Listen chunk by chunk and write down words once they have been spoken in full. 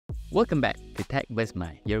Welcome back to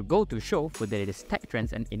TBMY, your go-to show for the latest tech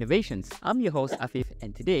trends and innovations. I'm your host Afif,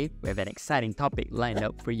 and today we have an exciting topic lined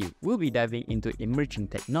up for you. We'll be diving into emerging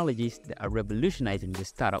technologies that are revolutionizing the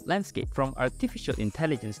startup landscape. From artificial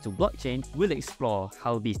intelligence to blockchain, we'll explore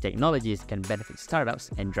how these technologies can benefit startups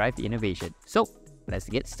and drive innovation. So, let's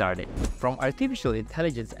get started. From artificial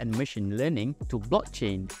intelligence and machine learning to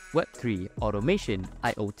blockchain, Web3, automation,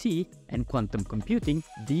 IoT, and quantum computing,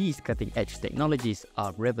 these cutting-edge technologies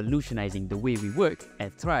are revolutionizing the way we work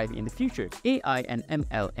and thrive in the future. AI and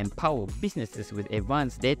ML empower businesses with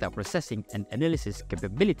advanced data processing and analysis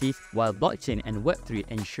capabilities, while blockchain and Web3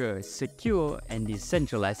 ensure secure and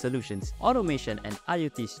decentralized solutions. Automation and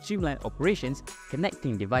IoT streamline operations,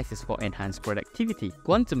 connecting devices for enhanced productivity.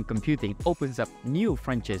 Quantum computing opens up new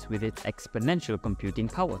frontiers with its exponential computing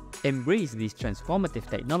power. Embrace these transformative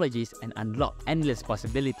technologies and unlock endless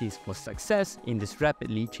possibilities for success in this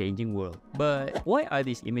rapidly changing world. But why are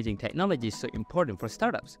these emerging technologies so important for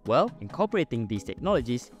startups? Well, incorporating these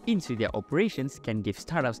technologies into their operations can give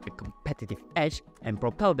startups a competitive edge and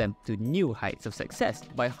propel them to new heights of success.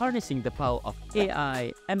 By harnessing the power of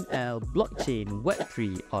AI, ML, blockchain,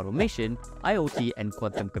 Web3, automation, IoT, and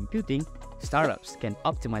quantum computing, startups can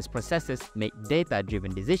optimize processes, make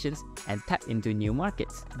data-driven decisions, and tap into new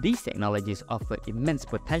markets. These technologies offer immense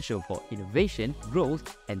potential for innovation,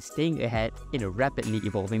 growth, and staying ahead in a rapidly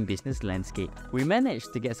evolving business landscape. We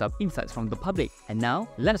managed to get some insights from the public, and now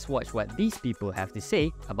let's watch what these people have to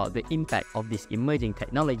say about the impact of these emerging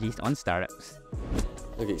technologies on startups.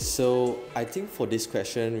 Okay, so I think for this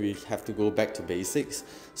question, we have to go back to basics.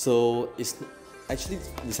 So it's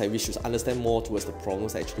like we should understand more towards the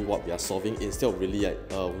problems actually what we are solving instead of really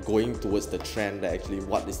going towards the trend that actually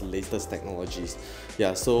what is the latest technologies.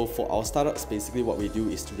 Yeah, so for our startups, basically what we do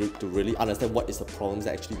is to really understand what is the problems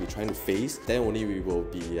that actually we're trying to face. Then only we will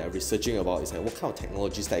be researching about is like what kind of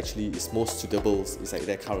technologies that actually is most suitable, is like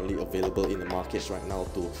they're currently available in the markets right now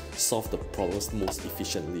to solve the problems most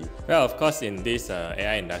efficiently. Well, of course, in this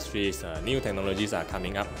AI industries, new technologies are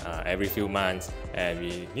coming up every few months, and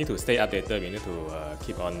we need to stay updated. We need to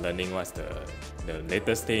keep on learning what's the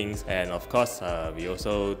latest things, and of course we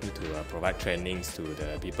also need to provide trainings to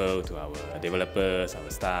the people, to our developers, our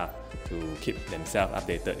staff, to keep themselves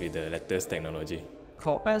updated with the latest technology.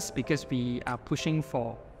 For us, because we are pushing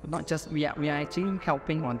for not just we are actually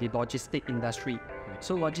helping on the logistic industry.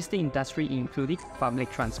 So logistic industry including public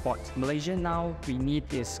transport. Malaysia now we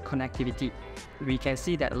need is connectivity. We can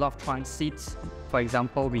see that a lot of transits, for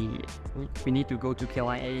example, we need to go to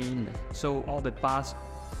KLIA, so all the bus,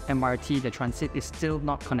 MRT, the transit is still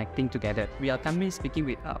not connecting together. We are currently speaking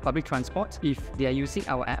with public transport. If they are using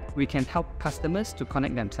our app, we can help customers to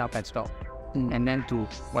connect themselves as well, and then to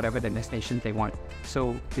whatever the destination they want.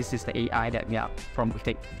 So this is the AI that we are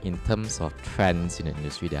promoting. In terms of trends in the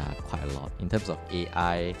industry, there are quite a lot. In terms of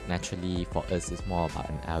AI, naturally for us it's more about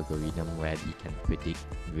an algorithm where it can predict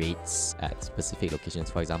rates at specific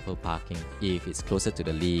locations. For example, parking. If it's closer to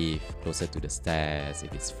the lift, closer to the stairs,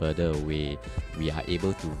 if it's further away, we are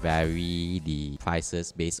able to vary the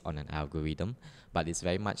prices based on an algorithm. But it's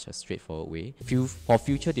very much a straightforward way. For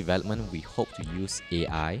future development, we hope to use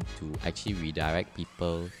AI to actually redirect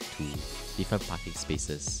people to different parking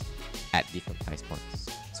spaces at different price points,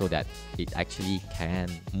 so that it actually can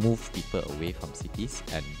move people away from cities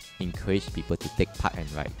and encourage people to take park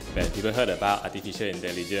and ride. When people heard about artificial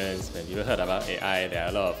intelligence, when people heard about AI, there are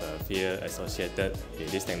a lot of fear associated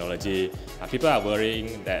with this technology. People are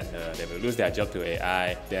worrying that they will lose their job to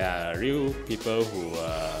AI. There are real people who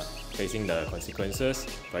facing the consequences.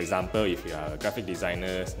 For example, if you are graphic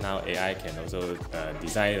designers, now AI can also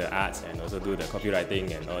design the arts and also do the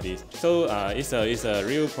copywriting and all this. So it's a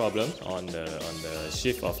real problem on the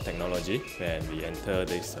shift of technology when we enter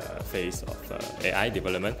this phase of AI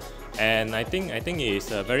development. And I think it's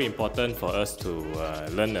very important for us to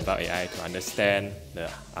learn about AI, to understand the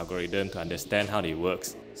algorithm, to understand how it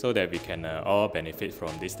works, so that we can all benefit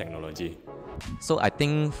from this technology. So I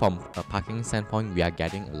think from a parking standpoint, we are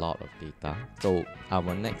getting a lot of data. So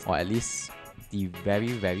our next, or at least the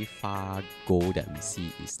very far goal that we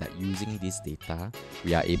see, is that using this data,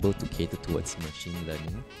 we are able to cater towards machine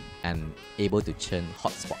learning and able to churn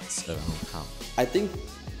hotspots around town. I think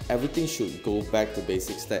everything should go back to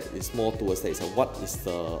basics, that is more towards that. It's like what is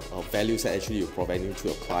the values that actually you're providing to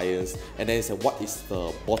your clients, and then it's like what is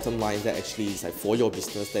the bottom line that actually is like for your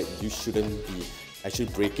business that you shouldn't be actually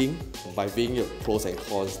breaking. By weighing your pros and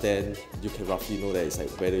cons, then you can roughly know that it's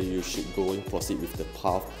like whether you should go and proceed with the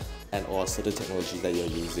path and or certain technology that you're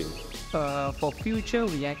using. For future,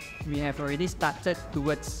 we have already started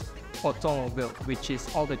towards automobile, which is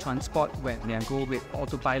all the transport when they go with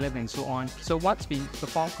autopilot and so on. So once we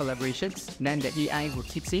perform collaborations, then the AI will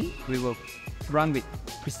kick in. We will run with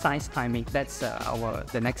precise timing. That's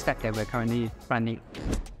the next step that we're currently running.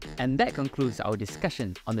 And that concludes our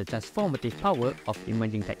discussion on the transformative power of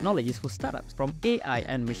emerging technologies for startups. From AI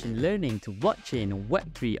and machine learning to blockchain,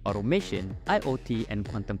 Web3 automation, IoT and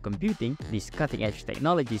quantum computing, these cutting-edge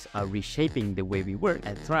technologies are reshaping the way we work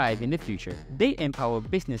and thrive in the future. They empower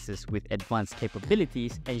businesses with advanced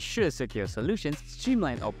capabilities, ensure secure solutions,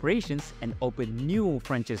 streamline operations, and open new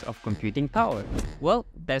frontiers of computing power. Well,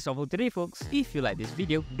 that's all for today, folks. If you like this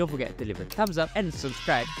video, don't forget to leave a thumbs up and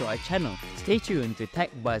subscribe to our channel. Stay tuned to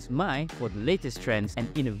TBMY for the latest trends and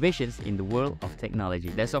innovations in the world of technology.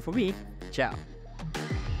 That's all for me. Ciao.